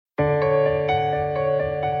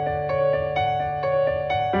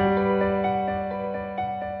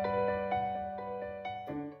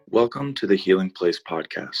Welcome to the Healing Place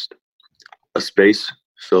podcast, a space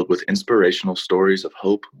filled with inspirational stories of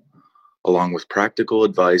hope, along with practical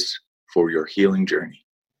advice for your healing journey.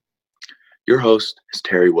 Your host is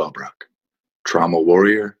Terry Wellbrock, trauma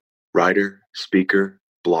warrior, writer, speaker,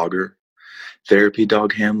 blogger, therapy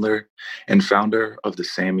dog handler, and founder of the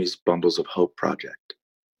Sammy's Bundles of Hope project.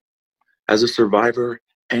 As a survivor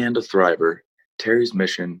and a thriver, Terry's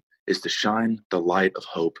mission is to shine the light of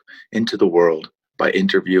hope into the world by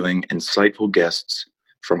interviewing insightful guests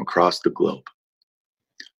from across the globe.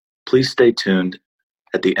 Please stay tuned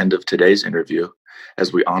at the end of today's interview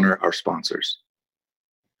as we honor our sponsors.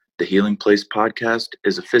 The Healing Place podcast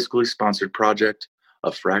is a fiscally sponsored project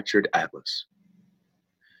of Fractured Atlas.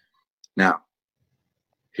 Now,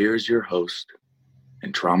 here's your host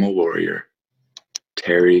and trauma warrior,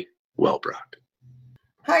 Terry Wellbrock.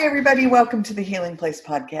 Hi, everybody. Welcome to the Healing Place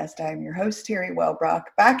podcast. I'm your host, Terry Wellbrock,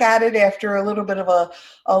 back at it after a little bit of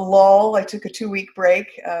a lull. I took a 2-week break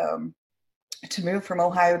to move from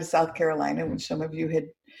Ohio to South Carolina, which some of you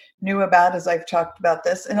knew about as I've talked about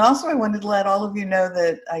this. And also I wanted to let all of you know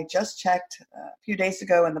that I just checked a few days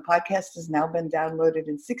ago, and the podcast has now been downloaded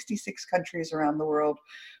in 66 countries around the world,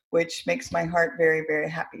 which makes my heart very, very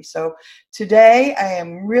happy. So today I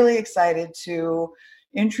am really excited to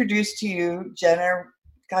introduce to you Jenna.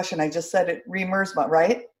 Gosh, and I just said it, Riemersma,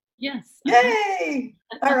 right? Yes. Yay!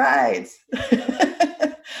 All right.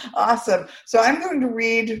 Awesome. So I'm going to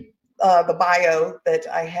read the bio that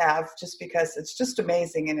I have just because it's just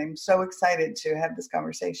amazing, and I'm so excited to have this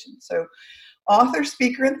conversation. So author,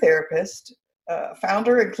 speaker, and therapist,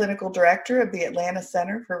 founder and clinical director of the Atlanta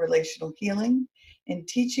Center for Relational Healing, and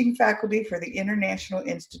teaching faculty for the International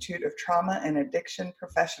Institute of Trauma and Addiction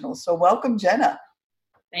Professionals. So welcome, Jenna.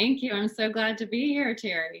 Thank you. I'm so glad to be here,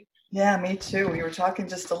 Terry. Yeah, me too. We were talking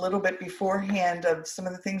just a little bit beforehand of some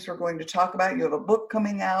of the things we're going to talk about. You have a book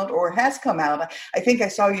coming out, or has come out. I think I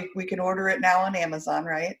saw we can order it now on Amazon,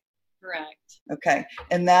 right? Correct. Okay.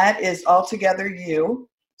 And that is Altogether You.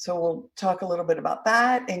 So we'll talk a little bit about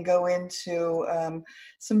that and go into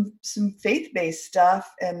some faith-based stuff,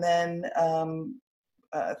 and then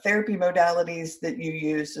therapy modalities that you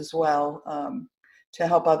use as well to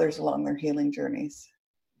help others along their healing journeys.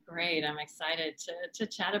 Great. I'm excited to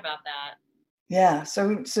chat about that. Yeah.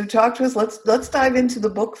 So talk to us. Let's dive into the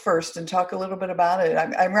book first and talk a little bit about it.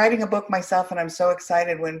 I'm writing a book myself, and I'm so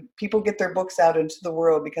excited when people get their books out into the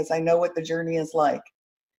world because I know what the journey is like.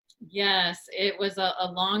 Yes, it was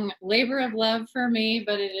a long labor of love for me,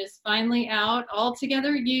 but it is finally out.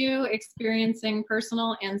 Altogether You, experiencing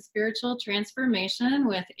personal and spiritual transformation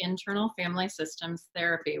with internal family systems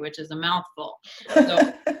therapy, which is a mouthful.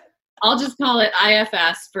 So I'll just call it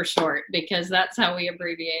IFS for short, because that's how we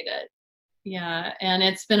abbreviate it. Yeah, and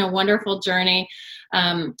it's been a wonderful journey.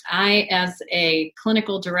 I, as a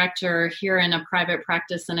clinical director here in a private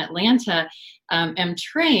practice in Atlanta, am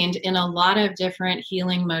trained in a lot of different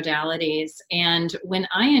healing modalities. And when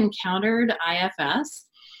I encountered IFS,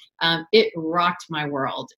 it rocked my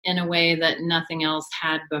world in a way that nothing else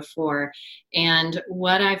had before. And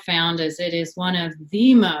what I found is it is one of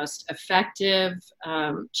the most effective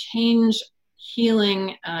change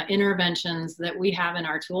healing interventions that we have in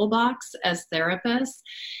our toolbox as therapists.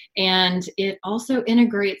 And it also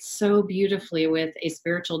integrates so beautifully with a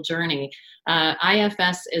spiritual journey.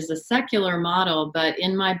 IFS is a secular model, but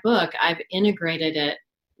in my book, I've integrated it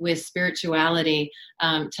with spirituality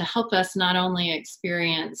to help us not only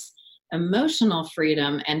experience emotional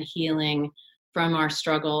freedom and healing from our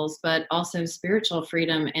struggles, but also spiritual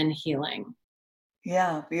freedom and healing.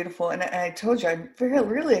 Yeah, beautiful. And I told you, I'm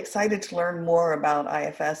really excited to learn more about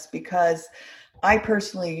IFS because I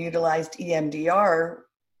personally utilized EMDR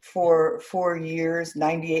for 4 years,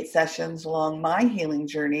 98 sessions along my healing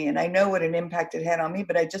journey. And I know what an impact it had on me,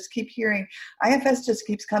 but I just keep hearing IFS just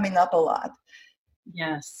keeps coming up a lot.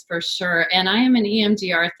 Yes, for sure. And I am an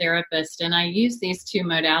EMDR therapist, and I use these two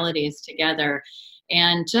modalities together.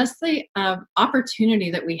 And just the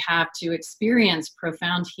opportunity that we have to experience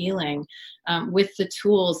profound healing with the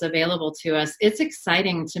tools available to us, it's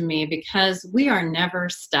exciting to me because we are never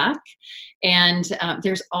stuck, and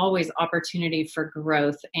there's always opportunity for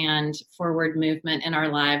growth and forward movement in our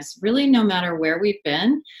lives, really no matter where we've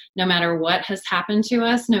been, no matter what has happened to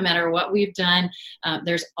us, no matter what we've done,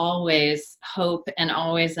 there's always hope and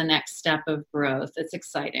always a next step of growth. It's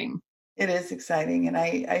exciting. It is exciting. And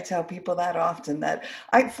I tell people that often that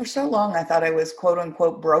for so long, I thought I was quote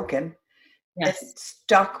unquote broken. Yes. And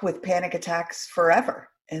stuck with panic attacks forever.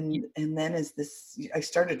 And then I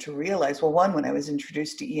started to realize, well, one, when I was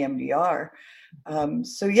introduced to EMDR.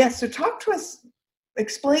 So talk to us,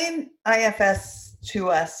 explain IFS to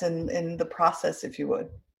us in the process, if you would.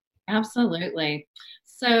 Absolutely.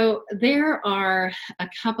 So there are a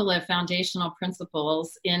couple of foundational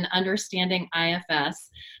principles in understanding IFS.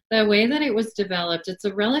 The way that it was developed, it's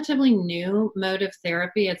a relatively new mode of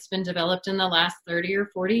therapy. It's been developed in the last 30 or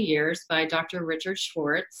 40 years by Dr. Richard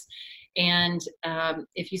Schwartz. And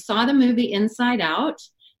if you saw the movie Inside Out,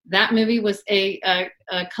 that movie was a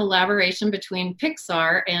collaboration between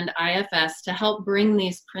Pixar and IFS to help bring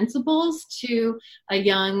these principles to a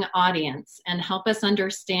young audience and help us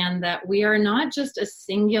understand that we are not just a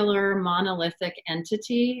singular monolithic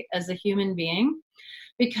entity as a human being.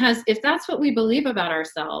 Because if that's what we believe about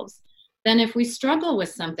ourselves, then if we struggle with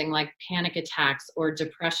something like panic attacks or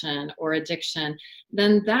depression or addiction,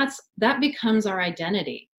 then that becomes our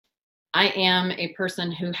identity. I am a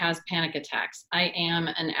person who has panic attacks. I am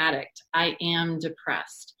an addict. I am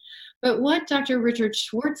depressed. But what Dr. Richard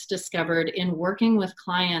Schwartz discovered in working with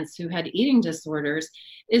clients who had eating disorders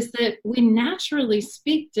is that we naturally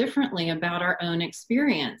speak differently about our own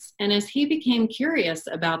experience. And as he became curious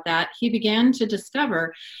about that, he began to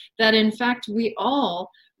discover that, in fact, we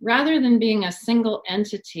all, rather than being a single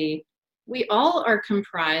entity, we all are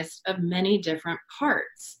comprised of many different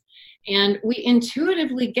parts. And we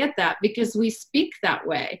intuitively get that because we speak that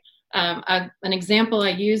way. An example I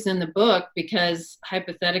use in the book, because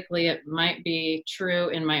hypothetically it might be true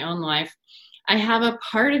in my own life, I have a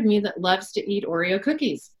part of me that loves to eat Oreo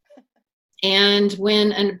cookies. And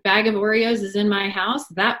when a bag of Oreos is in my house,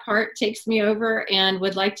 that part takes me over and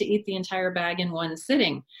would like to eat the entire bag in one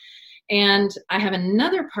sitting. And I have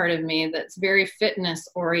another part of me that's very fitness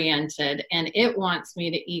oriented, and it wants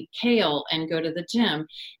me to eat kale and go to the gym.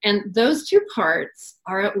 And those two parts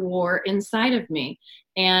are at war inside of me.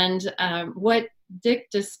 And what Dick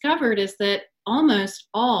discovered is that almost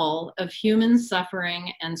all of human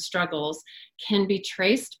suffering and struggles can be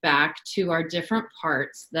traced back to our different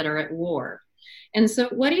parts that are at war. And so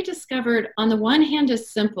what he discovered, on the one hand,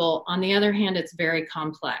 is simple. On the other hand, it's very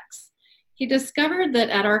complex. He discovered that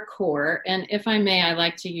at our core, and if I may, I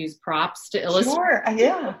like to use props to illustrate. Sure,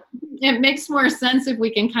 yeah. It makes more sense if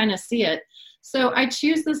we can kind of see it. So I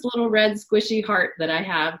choose this little red squishy heart that I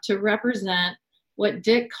have to represent what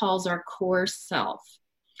Dick calls our core self.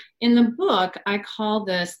 In the book, I call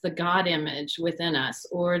this the God image within us,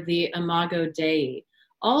 or the Imago Dei.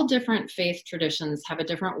 All different faith traditions have a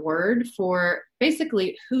different word for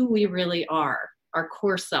basically who we really are, our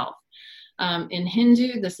core self. In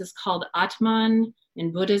Hindu, this is called Atman.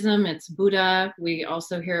 In Buddhism, it's Buddha. We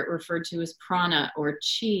also hear it referred to as prana or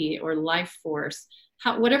chi or life force.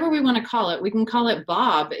 Whatever we want to call it, we can call it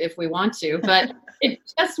Bob if we want to, but it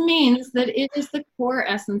just means that it is the core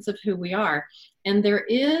essence of who we are. And there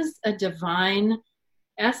is a divine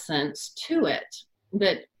essence to it,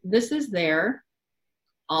 that this is there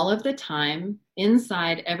all of the time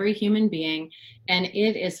inside every human being, and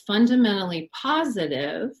it is fundamentally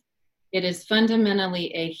positive. It is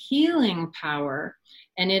fundamentally a healing power,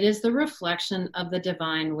 and it is the reflection of the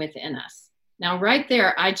divine within us. Now, right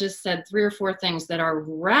there, I just said 3 or 4 things that are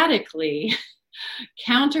radically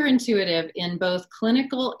counterintuitive in both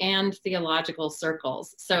clinical and theological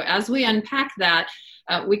circles. So as we unpack that,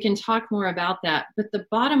 we can talk more about that. But the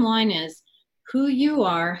bottom line is, who you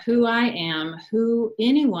are, who I am, who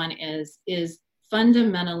anyone is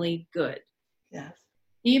fundamentally good. Yes.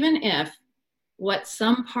 Even if what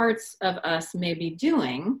some parts of us may be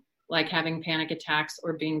doing, like having panic attacks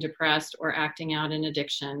or being depressed or acting out in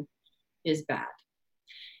addiction, is bad.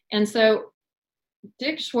 And so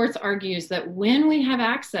Dick Schwartz argues that when we have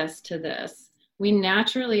access to this, we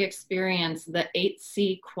naturally experience the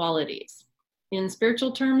 8C qualities. In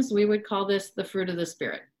spiritual terms, we would call this the fruit of the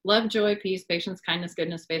Spirit: love, joy, peace, patience, kindness,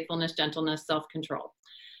 goodness, faithfulness, gentleness, self-control.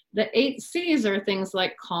 The 8 C's are things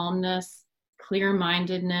like calmness,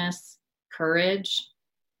 clear-mindedness, courage,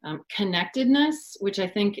 connectedness, which I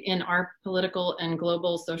think in our political and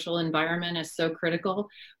global social environment is so critical.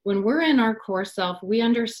 When we're in our core self, we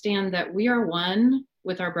understand that we are one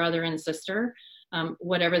with our brother and sister,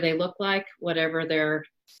 whatever they look like, whatever their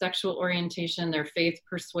sexual orientation, their faith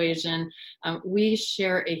persuasion, we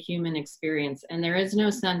share a human experience, and there is no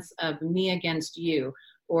sense of me against you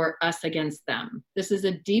or us against them. This is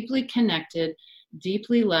a deeply connected,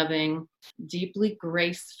 deeply loving, deeply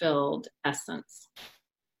grace-filled essence.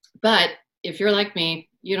 But if you're like me,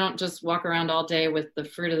 you don't just walk around all day with the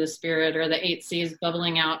fruit of the Spirit or the 8 C's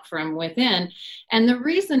bubbling out from within. And the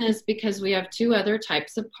reason is because we have 2 other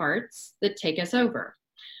types of parts that take us over.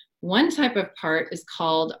 One type of part is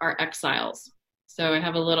called our exiles. So I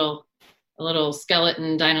have a little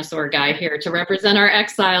skeleton dinosaur guy here to represent our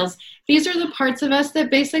exiles. These are the parts of us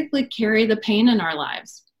that basically carry the pain in our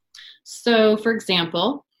lives. So, for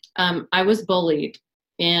example, I was bullied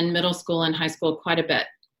in middle school and high school quite a bit.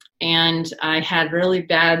 And I had really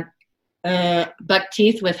bad buck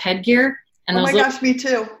teeth with headgear. And oh my gosh, me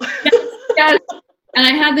too. Yes. And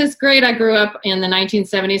I had this great, I grew up in the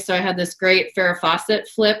 1970s, so I had this great Farrah Fawcett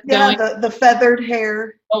flip going. Yeah, the feathered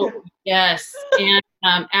hair. Oh, yes. And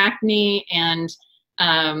acne, and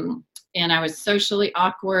I was socially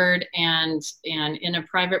awkward, and in a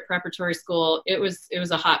private preparatory school, it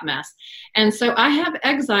was a hot mess. And so I have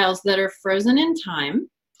exiles that are frozen in time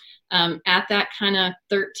at that kind of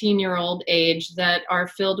 13-year-old age that are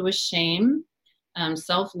filled with shame,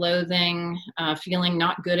 self-loathing, feeling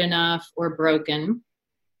not good enough or broken.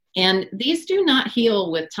 And these do not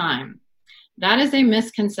heal with time. That is a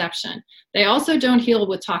misconception. They also don't heal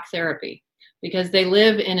with talk therapy because they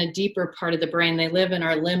live in a deeper part of the brain. They live in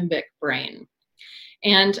our limbic brain.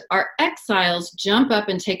 And our exiles jump up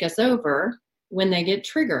and take us over when they get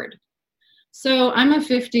triggered. So I'm a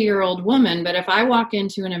 50-year-old woman, but if I walk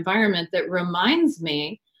into an environment that reminds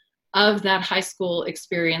me of that high school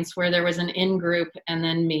experience where there was an in-group and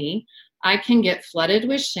then me, I can get flooded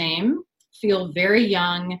with shame, feel very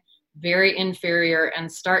young, very inferior,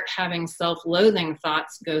 and start having self-loathing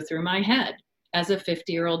thoughts go through my head as a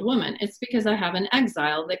 50-year-old woman. It's because I have an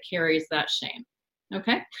exile that carries that shame.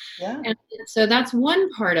 Okay? Yeah. And so that's one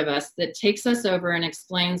part of us that takes us over and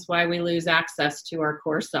explains why we lose access to our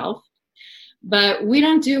core self. But we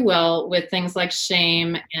don't do well with things like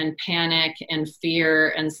shame and panic and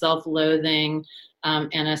fear and self-loathing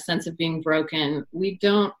and a sense of being broken. We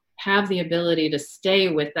don't have the ability to stay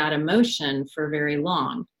with that emotion for very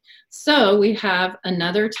long. So we have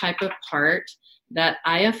another type of part that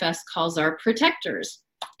IFS calls our protectors.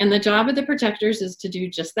 And the job of the protectors is to do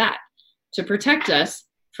just that, to protect us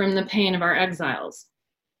from the pain of our exiles.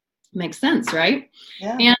 Makes sense, right?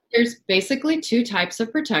 Yeah. And there's basically two types of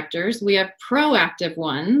protectors. We have proactive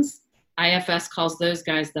ones. IFS calls those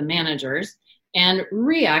guys the managers, and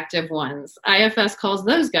reactive ones. IFS calls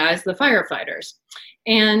those guys the firefighters.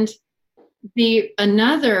 And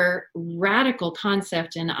another radical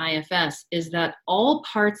concept in IFS is that all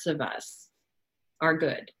parts of us are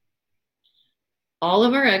good. All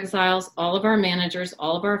of our exiles, all of our managers,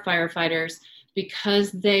 all of our firefighters,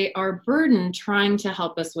 because they are burdened trying to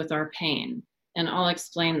help us with our pain. And I'll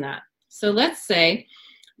explain that. So let's say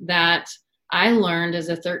that I learned as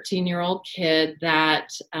a 13-year-old kid that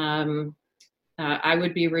I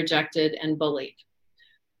would be rejected and bullied.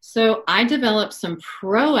 So I developed some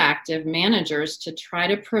proactive managers to try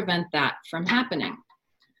to prevent that from happening.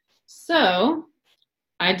 So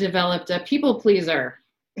I developed a people pleaser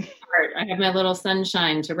part. I have my little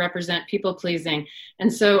sunshine to represent people pleasing.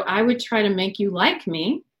 And so I would try to make you like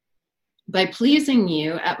me by pleasing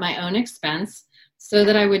you at my own expense so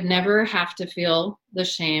that I would never have to feel the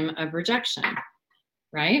shame of rejection,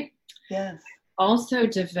 right? Yes. Also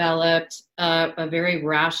developed a very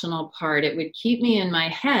rational part. It would keep me in my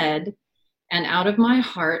head and out of my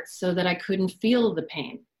heart so that I couldn't feel the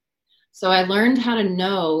pain. So I learned how to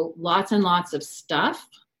know lots and lots of stuff,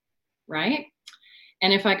 right?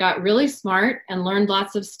 And if I got really smart and learned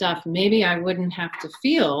lots of stuff, maybe I wouldn't have to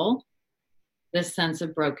feel this sense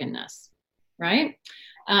of brokenness, right?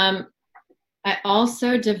 I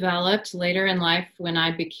also developed later in life when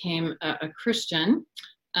I became a Christian,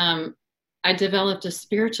 I developed a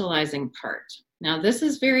spiritualizing part. Now, this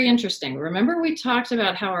is very interesting. Remember, we talked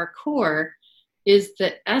about how our core is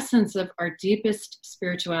the essence of our deepest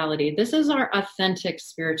spirituality. This is our authentic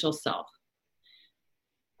spiritual self.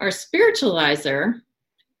 Our spiritualizer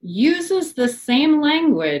uses the same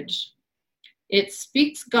language. It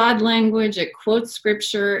speaks God language, it quotes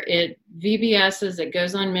scripture, it VBSs, it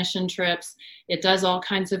goes on mission trips, it does all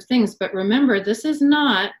kinds of things. But remember, this is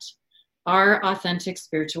not our authentic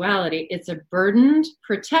spirituality. It's a burdened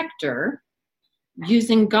protector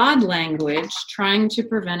using God language, trying to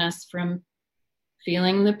prevent us from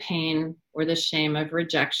feeling the pain or the shame of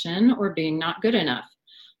rejection or being not good enough.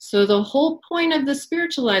 So the whole point of the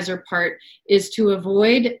spiritualizer part is to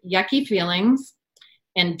avoid yucky feelings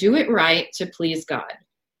and do it right to please God.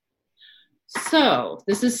 So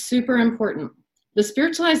this is super important. The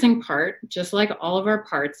spiritualizing part, just like all of our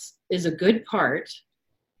parts, is a good part.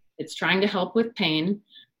 It's trying to help with pain,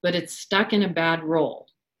 but it's stuck in a bad role.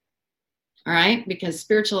 All right? Because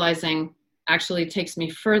spiritualizing actually takes me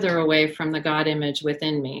further away from the God image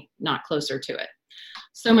within me, not closer to it.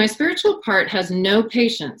 So my spiritual part has no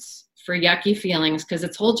patience for yucky feelings because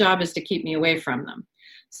its whole job is to keep me away from them.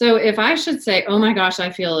 So if I should say, oh my gosh, I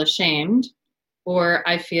feel ashamed or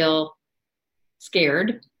I feel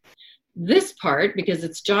scared, this part, because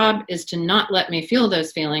its job is to not let me feel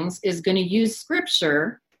those feelings, is going to use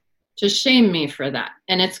scripture to shame me for that.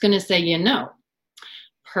 And it's going to say, you know.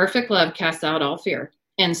 perfect love casts out all fear.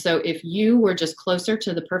 And so if you were just closer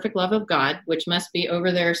to the perfect love of God, which must be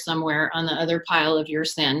over there somewhere on the other pile of your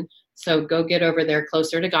sin, so go get over there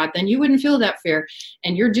closer to God, then you wouldn't feel that fear.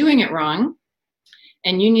 And you're doing it wrong.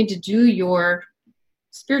 And you need to do your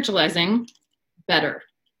spiritualizing better.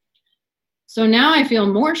 So now I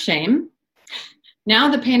feel more shame. Now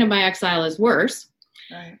the pain of my exile is worse.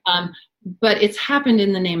 Right. But it's happened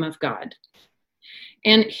in the name of God.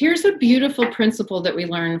 And here's a beautiful principle that we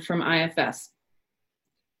learn from IFS.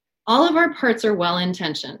 All of our parts are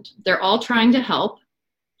well-intentioned. They're all trying to help.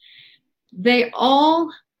 They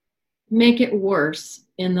all make it worse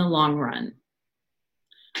in the long run.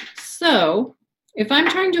 So if I'm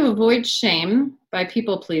trying to avoid shame by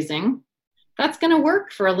people pleasing, that's going to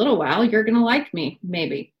work for a little while. You're going to like me,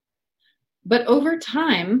 maybe. But over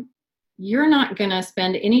time, you're not going to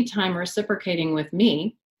spend any time reciprocating with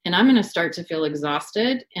me, and I'm going to start to feel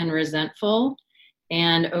exhausted and resentful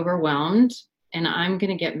and overwhelmed, and I'm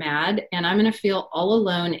going to get mad, and I'm going to feel all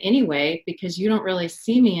alone anyway because you don't really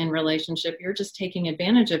see me in relationship. You're just taking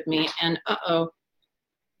advantage of me, and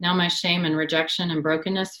now my shame and rejection and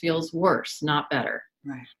brokenness feels worse, not better.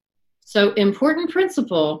 Right. So important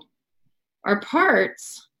principle, our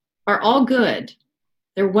parts are all good.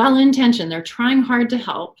 They're well-intentioned. They're trying hard to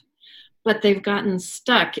help, but they've gotten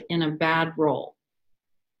stuck in a bad role.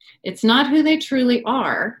 It's not who they truly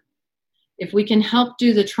are. If we can help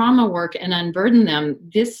do the trauma work and unburden them,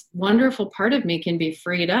 this wonderful part of me can be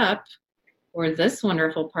freed up, or this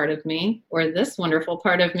wonderful part of me, or this wonderful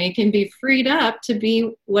part of me can be freed up to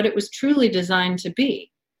be what it was truly designed to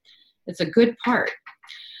be. It's a good part.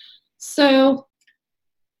 So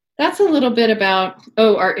that's a little bit about,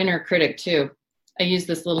 our inner critic too. I use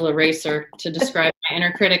this little eraser to describe my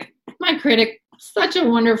inner critic. My critic, such a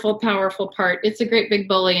wonderful, powerful part. It's a great big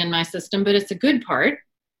bully in my system, but it's a good part.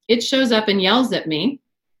 It shows up and yells at me,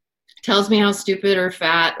 tells me how stupid or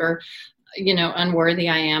fat or, unworthy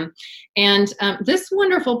I am. And this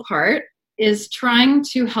wonderful part is trying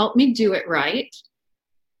to help me do it right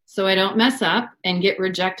so I don't mess up and get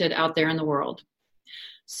rejected out there in the world.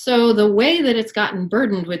 So the way that it's gotten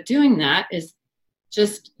burdened with doing that is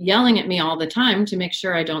just yelling at me all the time to make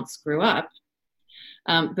sure I don't screw up.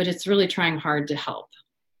 But it's really trying hard to help.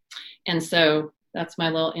 And so that's my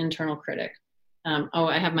little internal critic.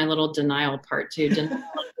 I have my little denial part too.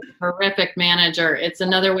 Horrific manager. It's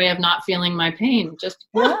another way of not feeling my pain. Just,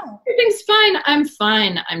 everything's fine. I'm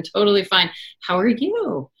fine. I'm totally fine. How are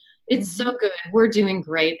you? It's so good. We're doing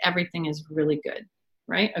great. Everything is really good.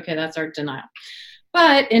 Right? Okay, that's our denial.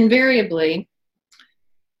 But invariably,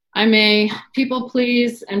 I may people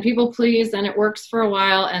please, and it works for a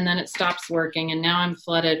while, and then it stops working. And now I'm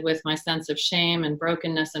flooded with my sense of shame and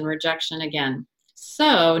brokenness and rejection again.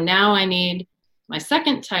 So now I need my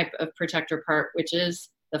second type of protector part, which is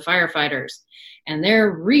the firefighters. And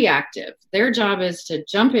they're reactive. Their job is to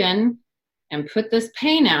jump in and put this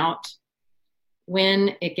pain out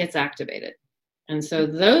when it gets activated. And so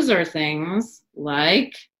those are things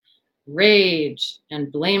like rage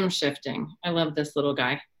and blame shifting. I love this little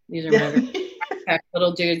guy. These are my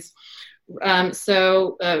little dudes.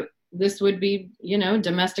 So this would be,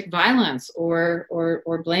 domestic violence or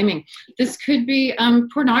blaming. This could be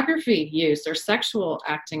pornography use or sexual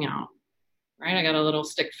acting out. Right? I got a little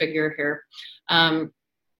stick figure here.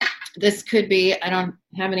 This could be, I don't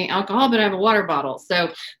have any alcohol, but I have a water bottle.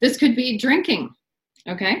 So this could be drinking.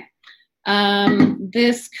 Okay.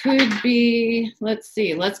 This could be,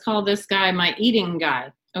 let's call this guy my eating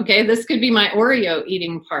guy. Okay, this could be my Oreo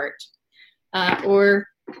eating part, or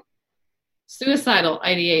suicidal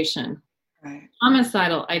ideation, right.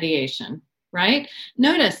 Homicidal ideation, right?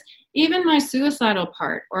 Notice, even my suicidal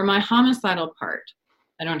part or my homicidal part,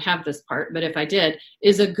 I don't have this part, but if I did,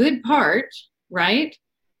 is a good part, right?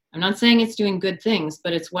 I'm not saying it's doing good things,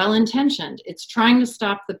 but it's well-intentioned. It's trying to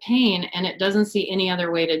stop the pain, and it doesn't see any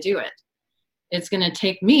other way to do it. It's going to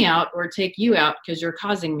take me out or take you out because you're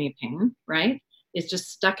causing me pain, right? It's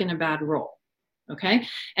just stuck in a bad role, okay?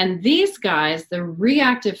 And these guys, the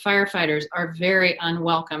reactive firefighters, are very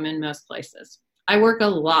unwelcome in most places. I work a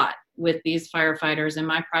lot with these firefighters in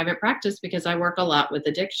my private practice because I work a lot with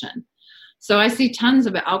addiction. So I see tons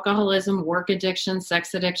of alcoholism, work addiction,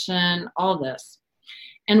 sex addiction, all this.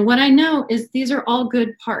 And what I know is these are all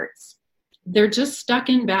good parts. They're just stuck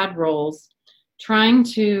in bad roles, trying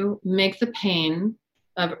to make the pain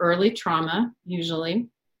of early trauma, usually,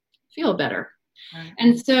 feel better. Right.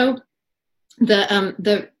 And so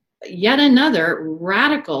the yet another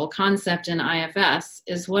radical concept in IFS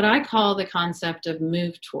is what I call the concept of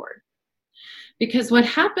move toward. Because what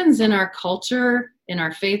happens in our culture, in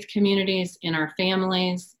our faith communities, in our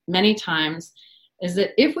families, many times, is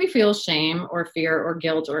that if we feel shame or fear or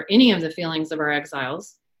guilt or any of the feelings of our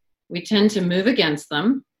exiles, we tend to move against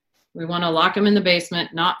them. We want to lock them in the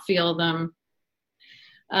basement, not feel them.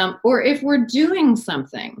 Or if we're doing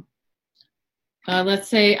something, let's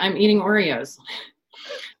say I'm eating Oreos,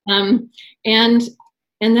 and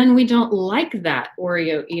then we don't like that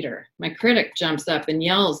Oreo eater. My critic jumps up and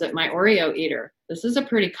yells at my Oreo eater. This is a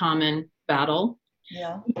pretty common battle.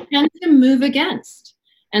 Yeah. We tend to move against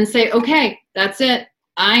and say, okay, that's it.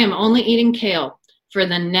 I am only eating kale for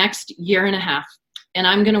the next year and a half, and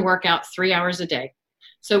I'm going to work out 3 hours a day.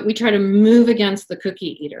 So we try to move against the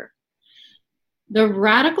cookie eater. The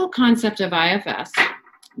radical concept of IFS,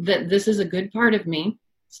 that this is a good part of me,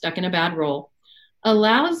 stuck in a bad role,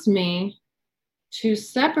 allows me to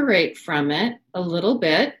separate from it a little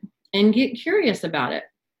bit and get curious about it.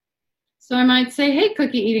 So I might say, hey,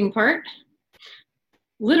 cookie eating part,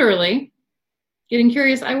 literally getting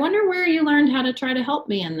curious. I wonder where you learned how to try to help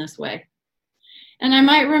me in this way. And I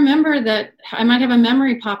might remember that I might have a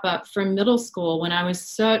memory pop up from middle school when I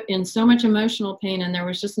was in so much emotional pain and there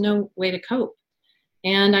was just no way to cope.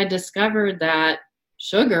 And I discovered that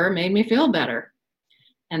sugar made me feel better.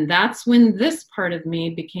 And that's when this part of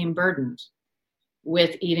me became burdened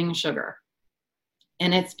with eating sugar.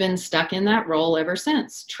 And it's been stuck in that role ever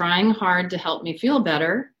since, trying hard to help me feel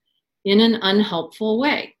better in an unhelpful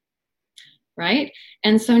way, right?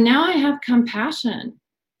 And so now I have compassion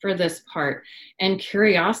for this part and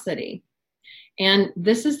curiosity. And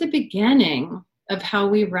this is the beginning of how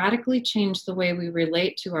we radically change the way we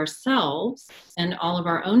relate to ourselves and all of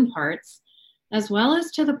our own parts, as well as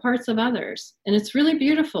to the parts of others. And it's really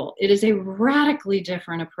beautiful. It is a radically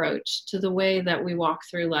different approach to the way that we walk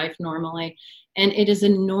through life normally. And it is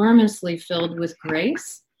enormously filled with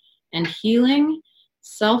grace and healing,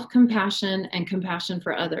 self-compassion, and compassion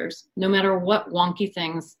for others, no matter what wonky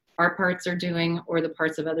things our parts are doing or the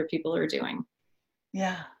parts of other people are doing.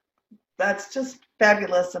 Yeah, that's just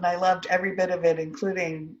fabulous. And I loved every bit of it,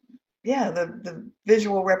 including, the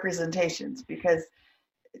visual representations, because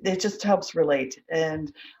it just helps relate.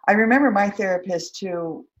 And I remember my therapist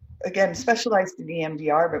who, again, specialized in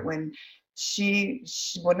EMDR, but when she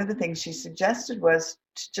one of the things she suggested was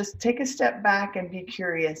to just take a step back and be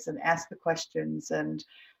curious and ask the questions and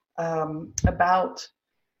about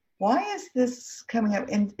why is this coming up,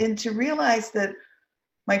 and to realize that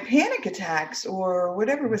my panic attacks or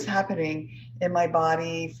whatever was happening in my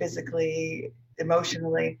body, physically,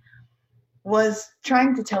 emotionally, was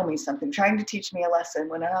trying to tell me something, trying to teach me a lesson.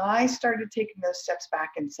 When I started taking those steps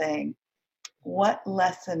back and saying, what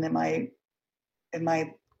lesson do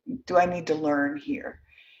I need to learn here?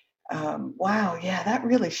 Wow, yeah, that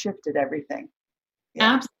really shifted everything.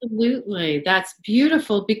 Yeah. Absolutely. That's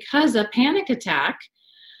beautiful, because a panic attack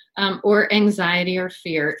or anxiety or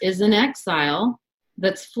fear is an exile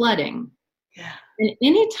that's flooding. Yeah. And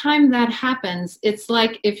anytime that happens, it's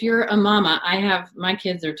like if you're a mama, my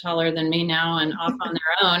kids are taller than me now and off on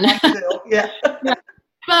their own. Yeah.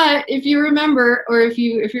 But if you remember, or if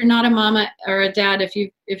you're not a mama or a dad,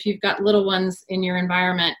 if you've got little ones in your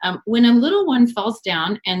environment, when a little one falls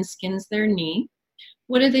down and skins their knee,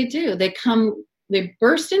 what do? They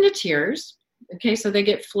burst into tears. Okay, so they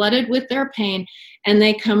get flooded with their pain, and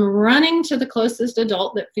they come running to the closest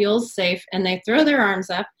adult that feels safe, and they throw their arms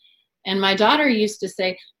up. And my daughter used to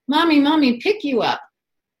say, Mommy, pick you up.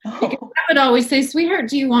 Because I would always say, sweetheart,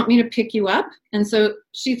 do you want me to pick you up? And so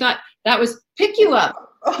she thought that was pick you up.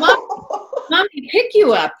 Mommy, pick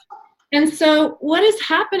you up. And so what is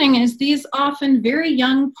happening is these often very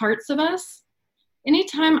young parts of us,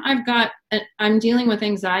 anytime I'm dealing with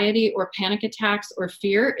anxiety or panic attacks or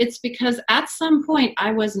fear, it's because at some point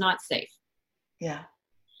I was not safe. Yeah.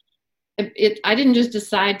 I didn't just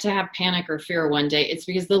decide to have panic or fear one day. It's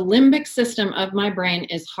because the limbic system of my brain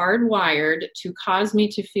is hardwired to cause me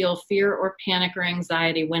to feel fear or panic or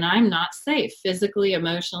anxiety when I'm not safe, physically,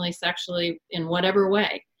 emotionally, sexually, in whatever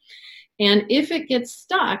way. And if it gets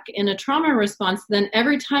stuck in a trauma response, then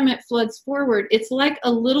every time it floods forward, it's like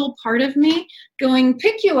a little part of me going,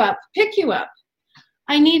 pick you up.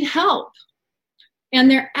 I need help.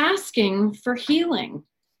 And they're asking for healing.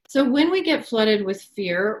 So when we get flooded with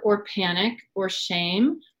fear or panic or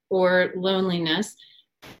shame or loneliness,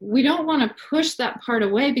 we don't want to push that part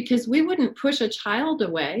away, because we wouldn't push a child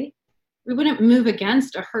away. We wouldn't move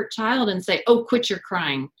against a hurt child and say, oh, quit your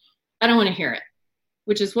crying. I don't want to hear it,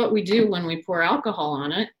 which is what we do when we pour alcohol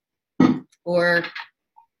on it or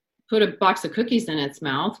put a box of cookies in its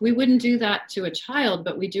mouth. We wouldn't do that to a child,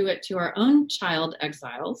 but we do it to our own child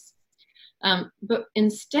exiles. But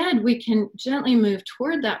instead, we can gently move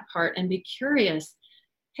toward that part and be curious.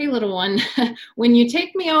 hey, little one, when you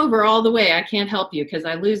take me over all the way, I can't help you because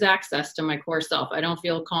I lose access to my core self. I don't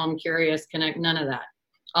feel calm, curious, connect, none of that.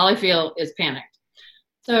 All I feel is panicked.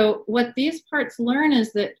 So what these parts learn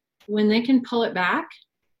is that when they can pull it back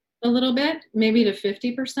a little bit, maybe to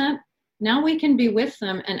 50%, now we can be with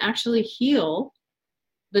them and actually heal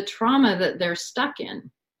the trauma that they're stuck in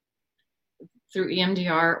through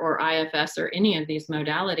EMDR or IFS or any of these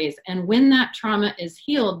modalities. And when that trauma is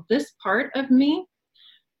healed, this part of me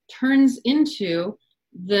turns into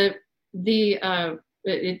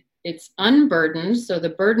it's unburdened, so the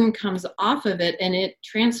burden comes off of it and it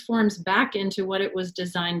transforms back into what it was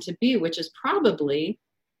designed to be, which is probably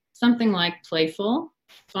something like playful,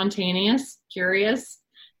 spontaneous, curious.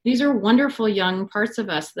 These are wonderful young parts of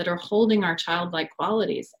us that are holding our childlike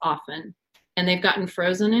qualities often, and they've gotten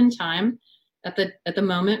frozen in time at the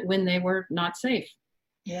moment when they were not safe.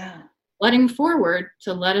 Yeah. Letting forward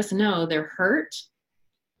to let us know they're hurt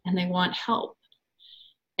and they want help.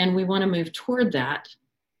 And we want to move toward that,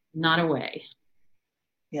 not away.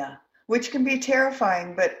 Yeah. Which can be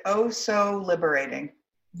terrifying, but oh so liberating.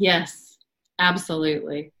 Yes,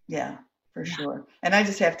 absolutely. Yeah, for sure. And I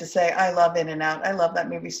just have to say, I love In and Out. I love that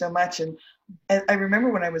movie so much. And I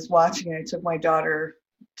remember when I was watching it, I took my daughter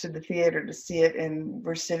to the theater to see it, and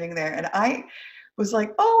we're sitting there, and I was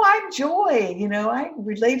like, oh, I'm Joy. I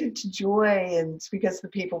related to Joy, and it's because the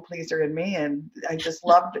people pleaser in me, and I just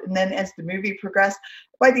loved it. And then as the movie progressed,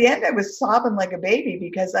 by the end, I was sobbing like a baby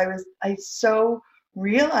because I so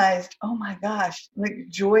realized, oh my gosh, like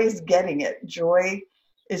Joy is getting it. Joy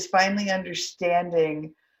is finally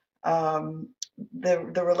understanding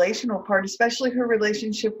the relational part, especially her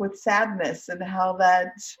relationship with sadness and how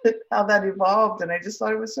that evolved. And I just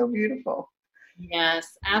thought it was so beautiful.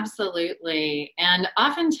 Yes, absolutely. And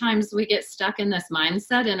oftentimes we get stuck in this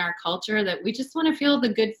mindset in our culture that we just want to feel the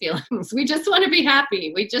good feelings. We just want to be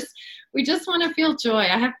happy. We just want to feel joy.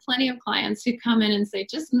 I have plenty of clients who come in and say,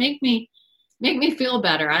 just make me feel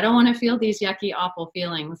better. I don't want to feel these yucky, awful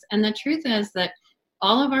feelings. And the truth is that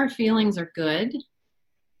all of our feelings are good.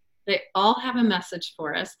 They all have a message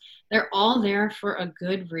for us. They're all there for a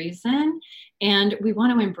good reason, and we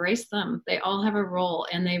want to embrace them. They all have a role,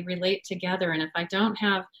 and they relate together. And if I don't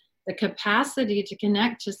have the capacity to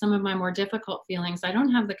connect to some of my more difficult feelings, I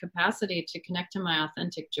don't have the capacity to connect to my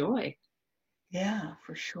authentic joy. Yeah,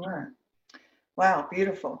 for sure. Wow,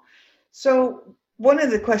 beautiful. So one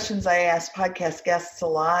of the questions I ask podcast guests a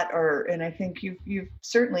lot, and I think you've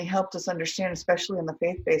certainly helped us understand, especially in the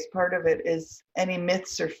faith-based part of it, is any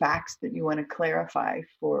myths or facts that you want to clarify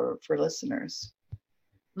for listeners.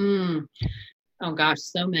 Oh gosh,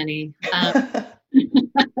 so many.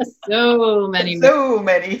 So many. So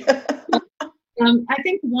many. I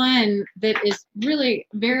think one that is really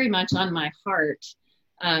very much on my heart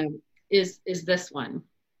is this one.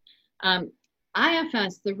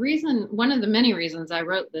 IFS, one of the many reasons I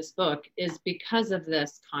wrote this book is because of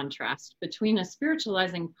this contrast between a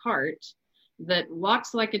spiritualizing part that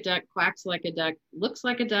walks like a duck, quacks like a duck, looks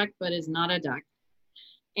like a duck, but is not a duck,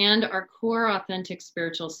 and our core authentic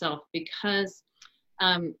spiritual self, because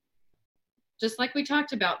just like we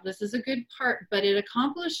talked about, this is a good part, but it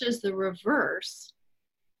accomplishes the reverse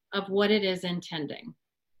of what it is intending.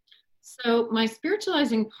 So my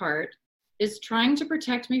spiritualizing part is trying to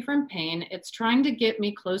protect me from pain. It's trying to get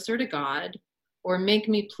me closer to God, or make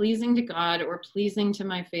me pleasing to God or pleasing to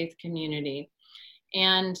my faith community.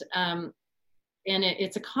 And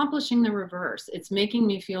it's accomplishing the reverse. It's making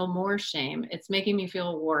me feel more shame. It's making me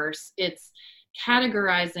feel worse. It's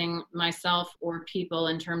categorizing myself or people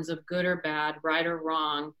in terms of good or bad, right or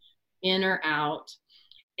wrong, in or out.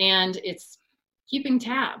 And it's keeping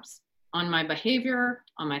tabs on my behavior,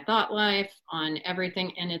 on my thought life, on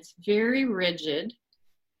everything. And it's very rigid.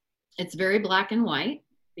 It's very black and white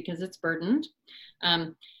because it's burdened.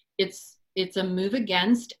 It's a move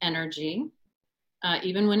against energy.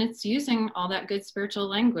 Even when it's using all that good spiritual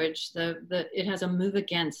language, it has a move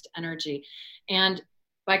against energy. And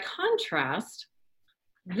by contrast,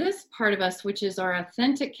 this part of us, which is our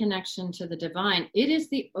authentic connection to the divine, it is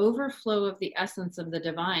the overflow of the essence of the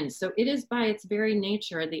divine. So it is by its very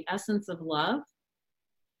nature, the essence of love,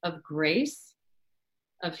 of grace,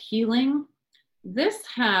 of healing. This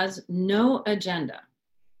has no agenda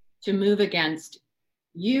to move against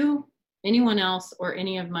you, anyone else, or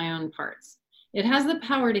any of my own parts. It has the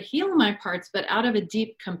power to heal my parts, but out of a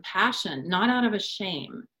deep compassion, not out of a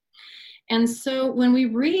shame. And so when we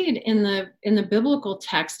read in the biblical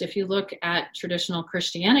text, if you look at traditional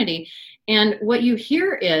Christianity, and what you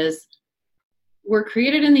hear is, we're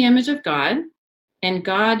created in the image of God, and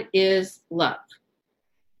God is love.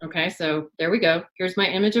 Okay, so there we go. Here's my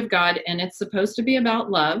image of God, and it's supposed to be about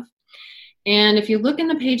love. And if you look in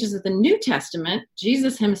the pages of the New Testament,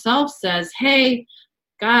 Jesus himself says, hey,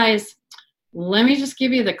 guys, let me just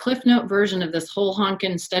give you the Cliff Note version of this whole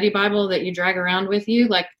honkin' study Bible that you drag around with you.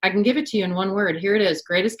 Like, I can give it to you in one word. Here it is.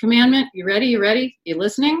 Greatest commandment. You ready? You ready? You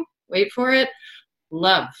listening? Wait for it.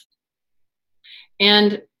 Love.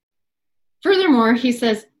 And furthermore, he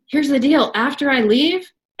says, here's the deal. After I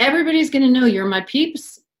leave, everybody's going to know you're my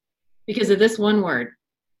peeps because of this one word.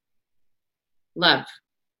 Love.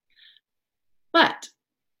 But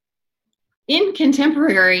in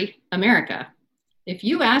contemporary America, if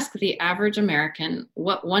you ask the average American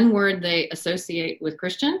what one word they associate with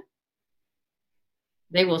Christian,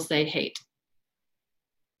 they will say hate.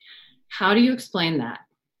 How do you explain that?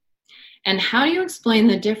 And how do you explain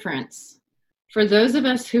the difference for those of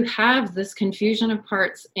us who have this confusion of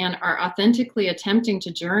parts and are authentically attempting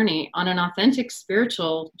to journey on an authentic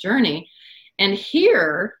spiritual journey and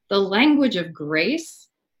hear the language of grace?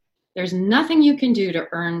 There's nothing you can do to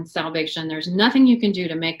earn salvation. There's nothing you can do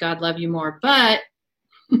to make God love you more, but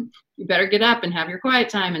you better get up and have your quiet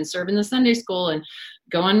time and serve in the Sunday school and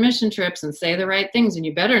go on mission trips and say the right things. And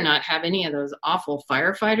you better not have any of those awful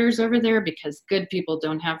firefighters over there because good people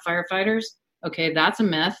don't have firefighters. Okay, that's a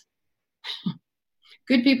myth.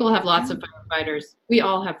 Good people have lots of firefighters. We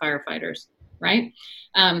all have firefighters, right?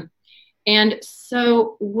 And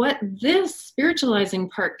so what this spiritualizing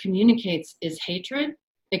part communicates is hatred.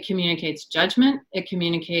 It communicates judgment. It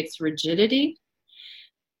communicates rigidity.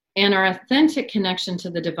 And our authentic connection to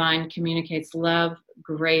the divine communicates love,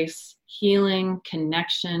 grace, healing,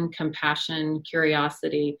 connection, compassion,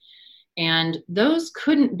 curiosity. And those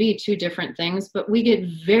couldn't be two different things, but we get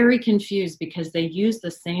very confused because they use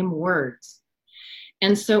the same words.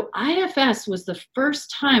 And so IFS was the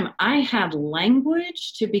first time I had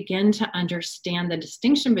language to begin to understand the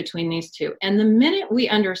distinction between these two. And the minute we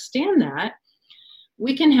understand that,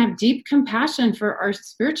 we can have deep compassion for our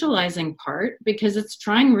spiritualizing part because it's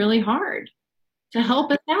trying really hard to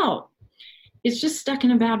help us out. It's just stuck in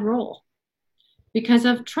a bad role because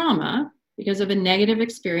of trauma, because of a negative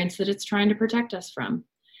experience that it's trying to protect us from.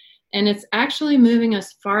 And it's actually moving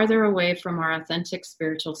us farther away from our authentic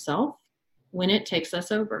spiritual self when it takes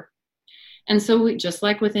us over. And so we, just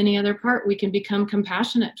like with any other part, we can become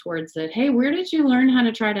compassionate towards it. Hey, where did you learn how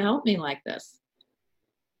to try to help me like this?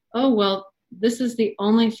 Oh, well, this is the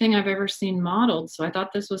only thing I've ever seen modeled, so I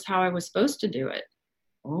thought this was how I was supposed to do it.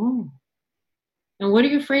 Oh. And what are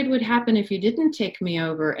you afraid would happen if you didn't take me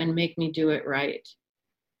over and make me do it right?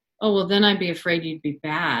 Oh, well, then I'd be afraid you'd be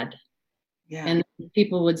bad. Yeah. And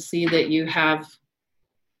people would see that you have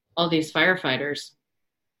all these firefighters.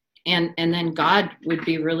 And then God would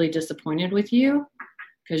be really disappointed with you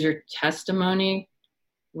because your testimony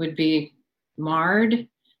would be marred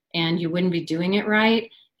and you wouldn't be doing it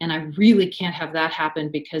right. And I really can't have that happen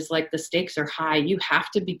because like the stakes are high. You have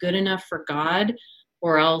to be good enough for God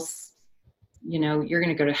or else, you know, you're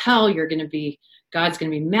going to go to hell. God's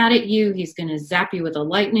going to be mad at you. He's going to zap you with a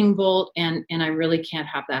lightning bolt. And I really can't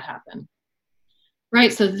have that happen.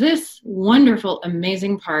 Right. So this wonderful,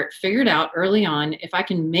 amazing part figured out early on, if I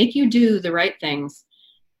can make you do the right things,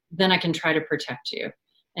 then I can try to protect you.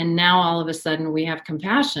 And now all of a sudden we have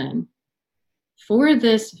compassion for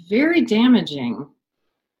this very damaging.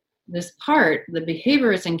 This part, the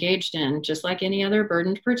behavior it's engaged in, just like any other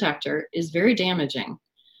burdened protector, is very damaging.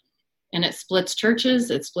 And it splits churches,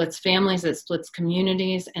 it splits families, it splits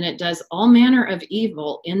communities, and it does all manner of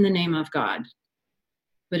evil in the name of God.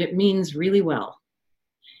 But it means really well.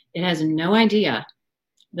 It has no idea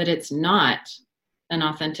that it's not an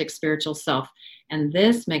authentic spiritual self. And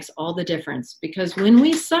this makes all the difference because when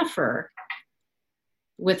we suffer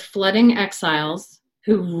with flooding exiles,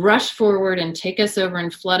 who rush forward and take us over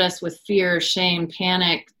and flood us with fear, shame,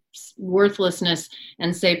 panic, worthlessness,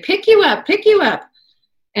 and say, pick you up.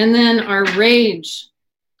 And then our rage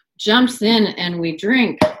jumps in and we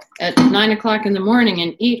drink at 9 o'clock in the morning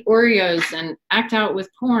and eat Oreos and act out with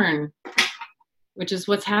porn, which is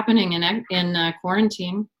what's happening in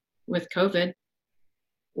quarantine with COVID.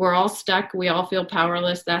 We're all stuck. We all feel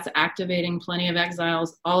powerless. That's activating plenty of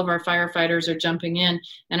exiles. All of our firefighters are jumping in,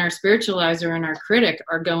 and our spiritualizer and our critic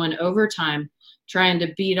are going overtime trying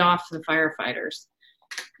to beat off the firefighters.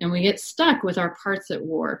 And we get stuck with our parts at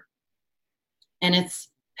war. And it's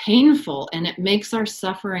painful, and it makes our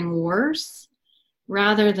suffering worse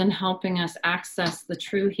rather than helping us access the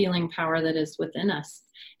true healing power that is within us.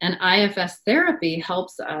 And IFS therapy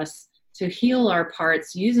helps us to heal our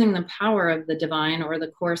parts using the power of the divine or the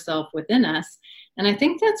core self within us. And I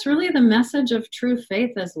think that's really the message of true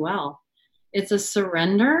faith as well. It's a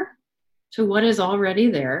surrender to what is already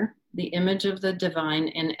there, the image of the divine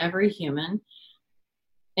in every human.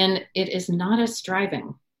 And it is not a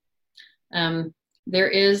striving. There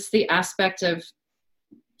is the aspect of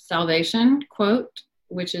salvation, quote,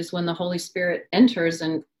 which is when the Holy Spirit enters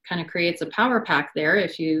and kind of creates a power pack there,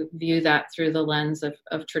 if you view that through the lens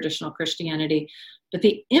of traditional Christianity. But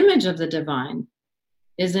the image of the divine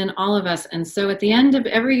is in all of us. And so at the end of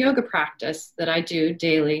every yoga practice that I do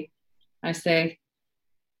daily, I say,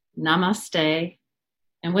 Namaste.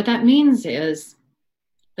 And what that means is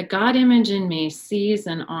the God image in me sees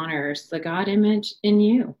and honors the God image in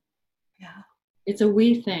you. Yeah. It's a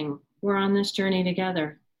we thing. We're on this journey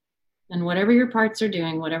together. And whatever your parts are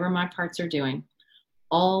doing, whatever my parts are doing,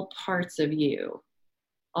 all parts of you,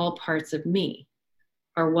 all parts of me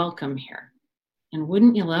are welcome here. And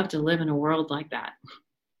wouldn't you love to live in a world like that?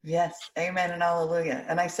 Yes. Amen and hallelujah.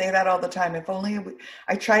 And I say that all the time. If only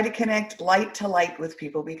I try to connect light to light with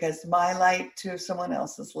people, because my light to someone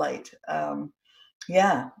else's light.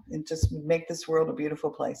 Yeah. And just make this world a beautiful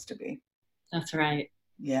place to be. That's right.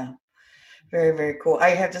 Yeah. Very, very cool.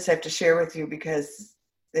 I just have to share with you, because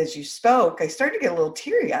as you spoke, I started to get a little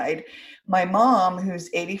teary-eyed. My mom, who's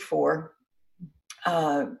 84,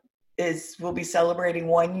 will be celebrating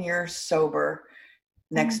 1 year sober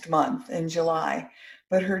next month in July.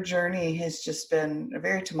 But her journey has just been a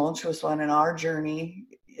very tumultuous one. And our journey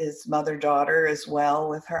is mother-daughter as well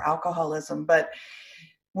with her alcoholism. But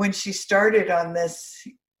when she started on this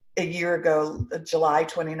a year ago, July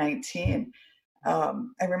 2019,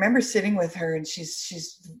 I remember sitting with her, and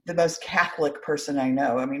she's the most Catholic person I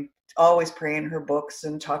know. I mean, always praying her books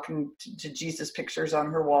and talking to Jesus pictures on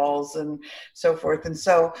her walls and so forth. And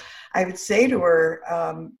so I would say to her,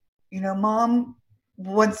 Mom,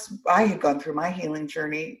 once I had gone through my healing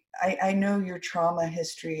journey, I know your trauma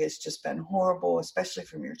history has just been horrible, especially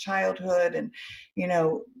from your childhood. And,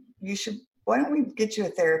 why don't we get you a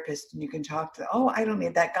therapist and you can talk to, I don't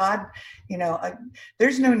need that. God,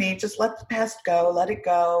 there's no need. Just let the past go. Let it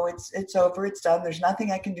go. It's over. It's done. There's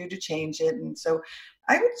nothing I can do to change it. And so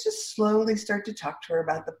I would just slowly start to talk to her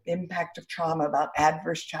about the impact of trauma, about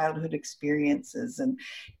adverse childhood experiences and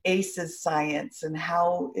ACEs science, and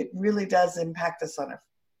how it really does impact us on a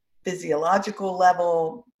physiological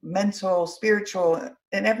level, mental, spiritual,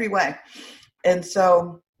 in every way. And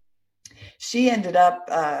so she ended up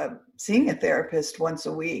seeing a therapist once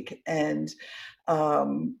a week, and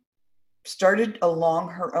started along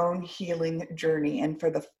her own healing journey. And for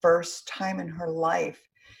the first time in her life,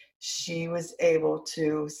 she was able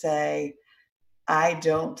to say, I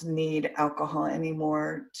don't need alcohol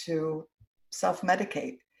anymore to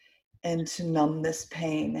self-medicate and to numb this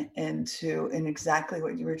pain, and exactly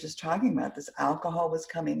what you were just talking about, this alcohol was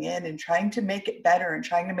coming in and trying to make it better and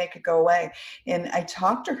trying to make it go away. And I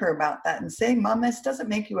talked to her about that and saying, Mom, this doesn't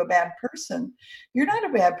make you a bad person. You're not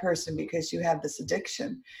a bad person because you have this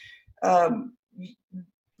addiction.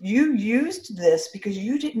 You used this because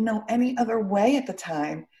you didn't know any other way at the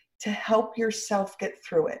time to help yourself get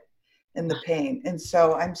through it and the pain. And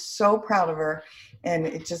so I'm so proud of her. And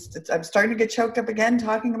I'm starting to get choked up again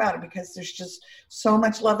talking about it, because there's just so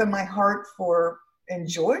much love in my heart and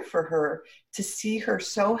joy for her to see her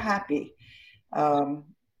so happy, and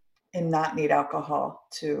not need alcohol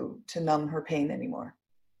to numb her pain anymore.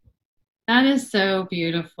 That is so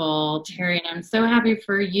beautiful, Terry. And I'm so happy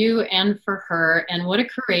for you and for her. And what a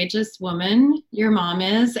courageous woman your mom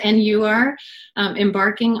is. And you are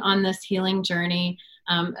embarking on this healing journey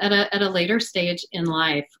at a later stage in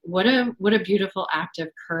life. What a beautiful act of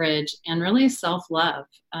courage and really self-love.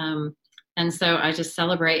 And so I just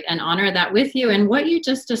celebrate and honor that with you. And what you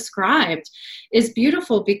just described is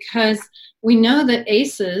beautiful, because we know that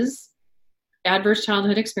ACEs, adverse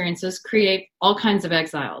childhood experiences, create all kinds of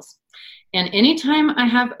exiles. And anytime I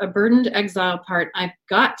have a burdened exile part, I've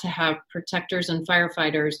got to have protectors and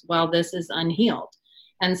firefighters while this is unhealed.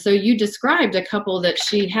 And so you described a couple that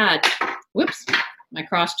she had. Whoops, my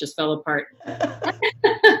cross just fell apart.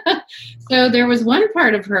 So there was one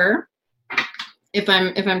part of her, if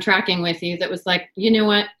I'm tracking with you, that was like, you know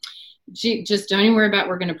what? Just don't even worry about it.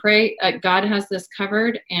 We're going to pray. God has this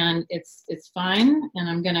covered, and it's fine. And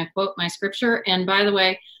I'm going to quote my scripture. And by the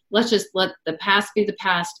way, let's just let the past be the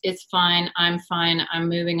past. It's fine. I'm fine. I'm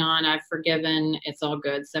moving on. I've forgiven. It's all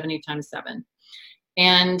good. 70 times 7.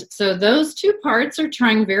 And so those two parts are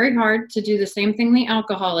trying very hard to do the same thing the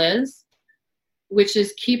alcohol is, which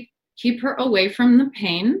is keep her away from the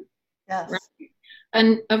pain. Yes. Right?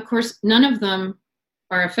 And of course, none of them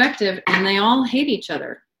are effective, and they all hate each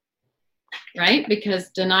other, right? Because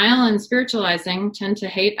denial and spiritualizing tend to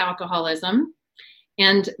hate alcoholism,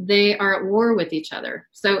 and they are at war with each other.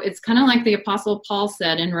 So it's kind of like the Apostle Paul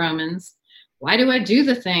said in Romans, why do I do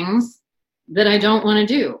the things that I don't want to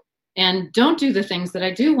do? And don't do the things that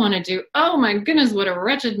I do want to do. Oh my goodness, what a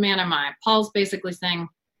wretched man am I. Paul's basically saying,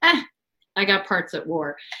 I got parts at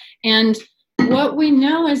war. And what we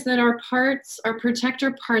know is that our parts, our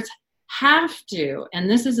protector parts, have to, and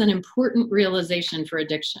this is an important realization for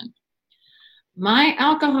addiction. My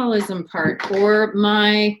alcoholism part, or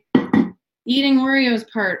my eating Oreos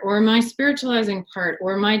part, or my spiritualizing part,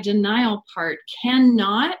 or my denial part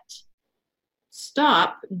cannot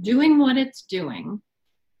stop doing what it's doing.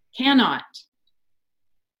 Cannot,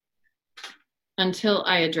 until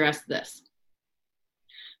I address this.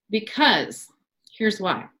 Because here's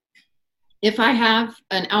why. If I have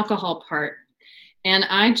an alcohol part and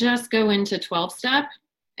I just go into 12-step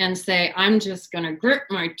and say, I'm just going to grit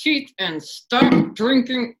my teeth and stop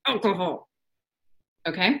drinking alcohol.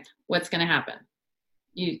 Okay, what's going to happen?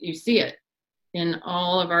 You see it in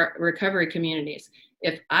all of our recovery communities.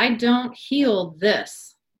 If I don't heal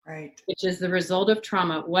this, right, which is the result of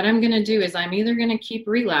trauma, what I'm going to do is I'm either going to keep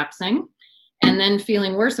relapsing and then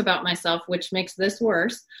feeling worse about myself, which makes this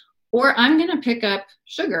worse, or I'm going to pick up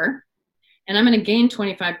sugar and I'm going to gain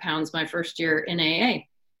 25 pounds my first year in AA.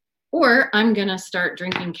 Or I'm going to start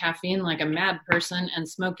drinking caffeine like a mad person and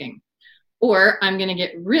smoking. Or I'm going to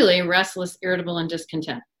get really restless, irritable, and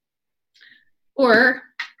discontent. Or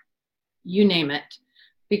you name it.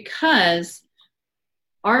 Because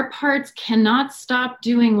our parts cannot stop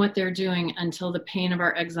doing what they're doing until the pain of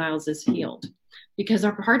our exiles is healed. Because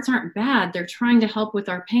our parts aren't bad, they're trying to help with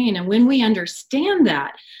our pain. And when we understand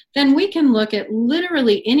that, then we can look at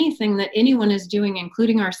literally anything that anyone is doing,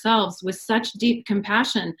 including ourselves, with such deep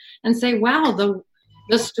compassion and say, wow,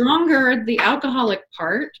 the stronger the alcoholic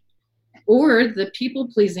part, or the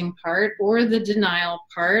people-pleasing part, or the denial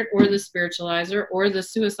part, or the spiritualizer, or the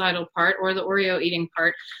suicidal part, or the Oreo eating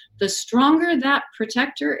part, the stronger that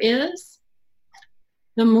protector is,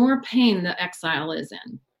 the more pain the exile is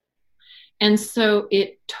in. And so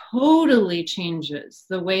it totally changes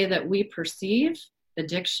the way that we perceive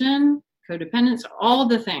addiction, codependence, all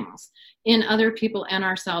the things in other people and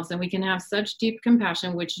ourselves. And we can have such deep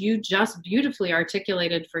compassion, which you just beautifully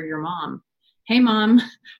articulated for your mom. Hey, Mom,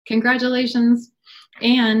 congratulations.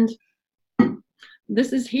 And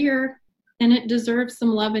this is here, and it deserves some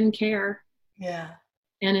love and care. Yeah.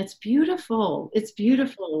 And it's beautiful. It's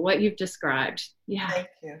beautiful what you've described. Yeah. Thank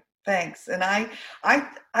you. Thanks. And I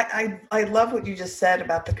love what you just said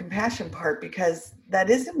about the compassion part, because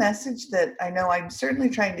that is a message that I know I'm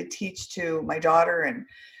certainly trying to teach to my daughter and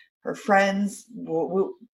her friends.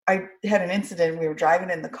 I had an incident. We were driving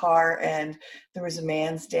in the car and there was a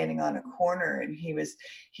man standing on a corner, and he was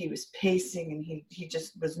pacing, and he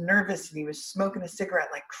just was nervous, and he was smoking a cigarette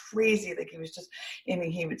like crazy. Like he was just, and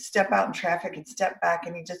he would step out in traffic and step back,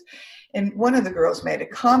 and one of the girls made a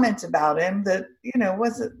comment about him that, it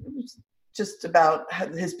was just about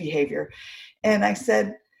his behavior. And I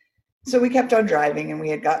said, so we kept on driving, and we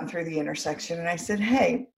had gotten through the intersection, and I said,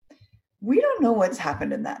 hey, we don't know what's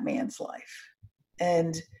happened in that man's life.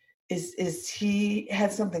 And is he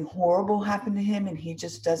had something horrible happen to him, and he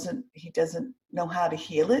doesn't know how to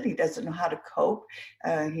heal it. He doesn't know how to cope.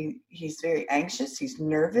 He's very anxious. He's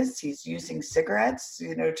nervous. He's using cigarettes,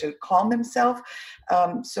 to calm himself.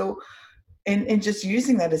 So just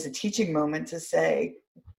using that as a teaching moment to say,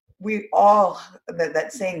 we all,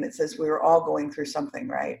 that saying that says we are all going through something,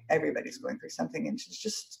 right? Everybody's going through something, and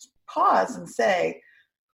just pause and say,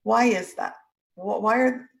 why is that? Why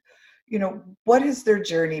are, what has their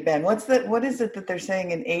journey been? What is it that they're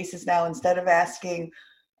saying in ACEs now, instead of asking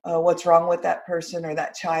what's wrong with that person or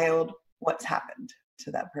that child, what's happened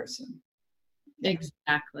to that person?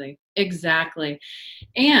 Exactly.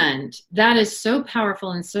 And that is so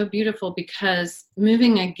powerful and so beautiful, because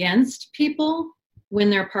moving against people when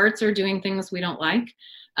their parts are doing things we don't like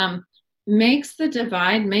makes the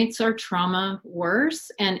divide, makes our trauma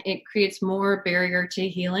worse, and it creates more barrier to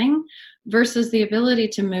healing versus the ability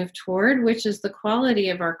to move toward, which is the quality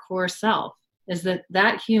of our core self, is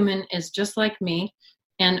that human is just like me,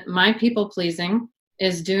 and my people pleasing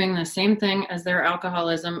is doing the same thing as their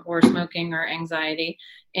alcoholism or smoking or anxiety,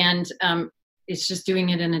 and it's just doing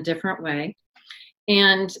it in a different way.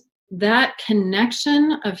 And that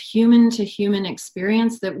connection of human to human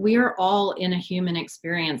experience, that we are all in a human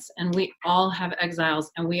experience, and we all have exiles,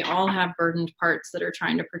 and we all have burdened parts that are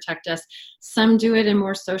trying to protect us. Some do it in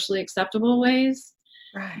more socially acceptable ways,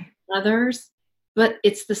 right? Others, but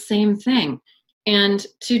it's the same thing. And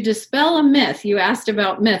to dispel a myth, you asked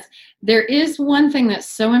about myth, there is one thing that's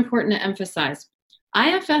so important to emphasize.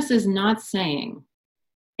 IFS is not saying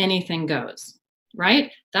anything goes.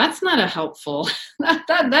 right? That's not a helpful,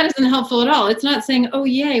 that isn't helpful at all. It's not saying, oh,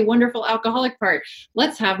 yay, wonderful alcoholic part.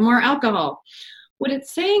 Let's have more alcohol. What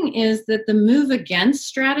it's saying is that the move against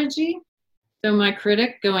strategy, so my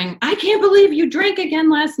critic going, I can't believe you drank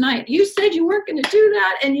again last night. You said you weren't going to do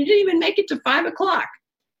that, and you didn't even make it to 5 o'clock.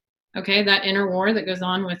 Okay, that inner war that goes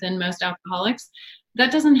on within most alcoholics,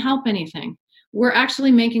 that doesn't help anything. We're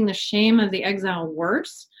actually making the shame of the exile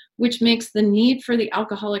worse, which makes the need for the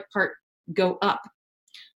alcoholic part go up.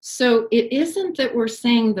 So it isn't that we're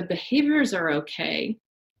saying the behaviors are okay,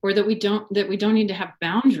 or that we don't need to have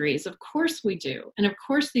boundaries. Of course we do. And of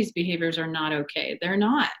course these behaviors are not okay. They're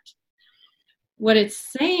not. What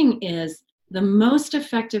it's saying is the most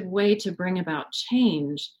effective way to bring about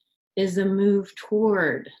change is a move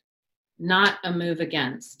toward, not a move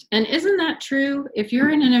against. And isn't that true? If you're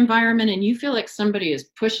in an environment and you feel like somebody is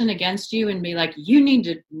pushing against you and be like, you need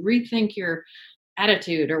to rethink your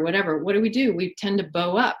attitude or whatever, what do? We tend to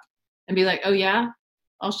bow up and be like, oh yeah,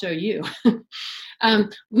 I'll show you.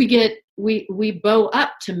 We bow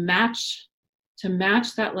up to match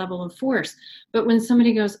that level of force. But when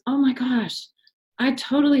somebody goes, oh my gosh, I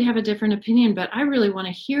totally have a different opinion, but I really want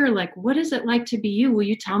to hear, like, what is it like to be you? Will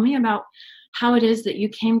you tell me about how it is that you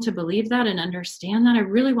came to believe that and understand that? I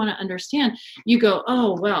really want to understand. You go,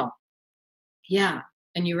 oh, well, yeah.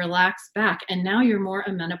 And you relax back. And now you're more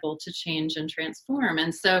amenable to change and transform.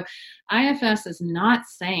 And so IFS is not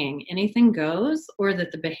saying anything goes or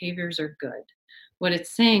that the behaviors are good. What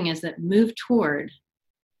it's saying is that move toward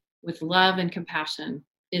with love and compassion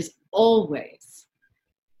is always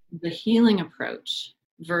the healing approach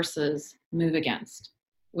versus move against,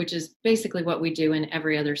 which is basically what we do in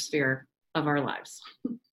every other sphere of our lives.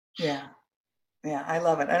 Yeah. I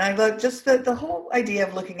love it. And I love just the whole idea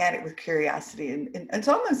of looking at it with curiosity. And it's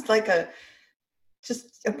almost like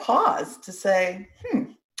just a pause to say,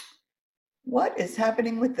 what is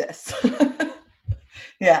happening with this?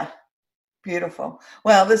 Yeah. Beautiful.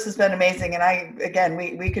 Well, this has been amazing. And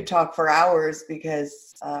we could talk for hours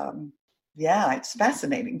because, it's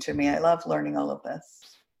fascinating to me. I love learning all of this.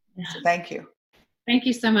 Yeah. So thank you. Thank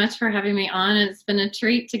you so much for having me on. It's been a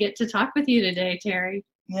treat to get to talk with you today, Terry.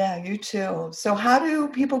 Yeah, you too. So how do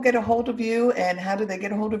people get a hold of you and how do they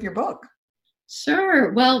get a hold of your book?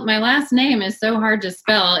 Sure. Well, my last name is so hard to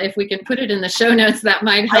spell. If we can put it in the show notes, that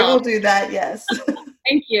might help. I will do that, yes.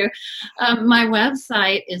 Thank you. My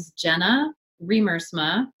website is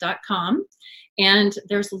Riemersma.com. And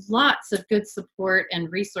there's lots of good support and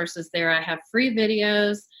resources there. I have free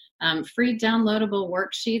videos, free downloadable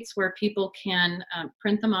worksheets where people can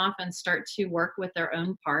print them off and start to work with their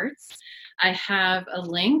own parts. I have a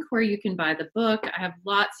link where you can buy the book. I have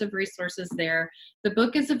lots of resources there. The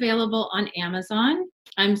book is available on Amazon.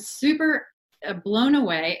 I'm super blown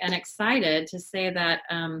away and excited to say that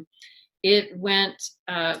it went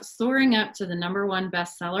soaring up to the #1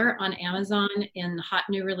 bestseller on Amazon in hot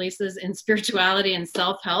new releases in spirituality and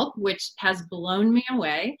self-help, which has blown me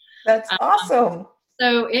away. That's awesome.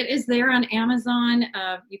 So it is there on Amazon.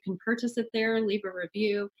 You can purchase it there, leave a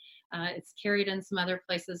review. It's carried in some other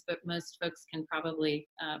places, but most folks can probably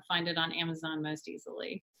find it on Amazon most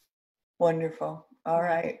easily. Wonderful. All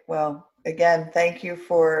right. Well, again, thank you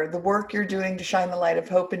for the work you're doing to shine the light of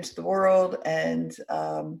hope into the world. And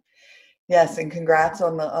yes, and congrats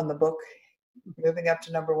on the book moving up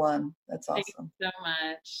to #1. That's awesome. Thank you so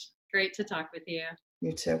much. Great to talk with you.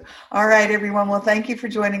 You too. All right, everyone. Well, thank you for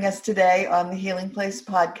joining us today on the Healing Place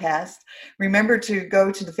podcast. Remember to go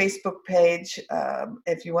to the Facebook page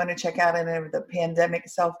if you want to check out any of the pandemic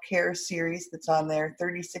self-care series that's on there.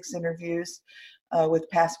 36 interviews with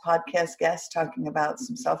past podcast guests talking about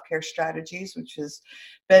some self-care strategies, which has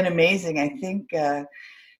been amazing. I think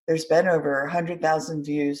there's been over 100,000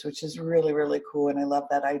 views, which is really, really cool. And I love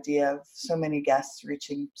that idea of so many guests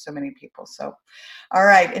reaching so many people. So, all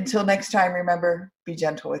right, until next time, remember, be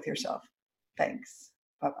gentle with yourself. Thanks.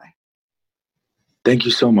 Bye-bye. Thank you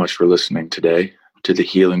so much for listening today to the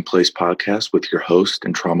Healing Place podcast with your host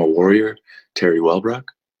and trauma warrior, Terry Wellbrock.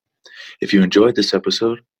 If you enjoyed this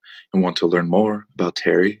episode and want to learn more about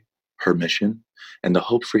Terry, her mission, and the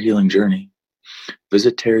Hope for Healing journey,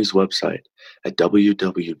 visit Terry's website at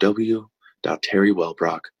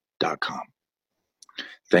www.terrywellbrock.com.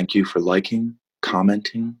 Thank you for liking,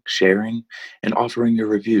 commenting, sharing, and offering your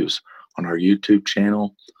reviews on our YouTube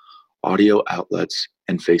channel, audio outlets,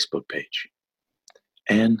 and Facebook page.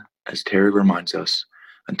 And as Terry reminds us,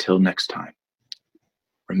 until next time,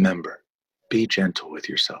 remember, be gentle with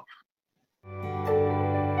yourself.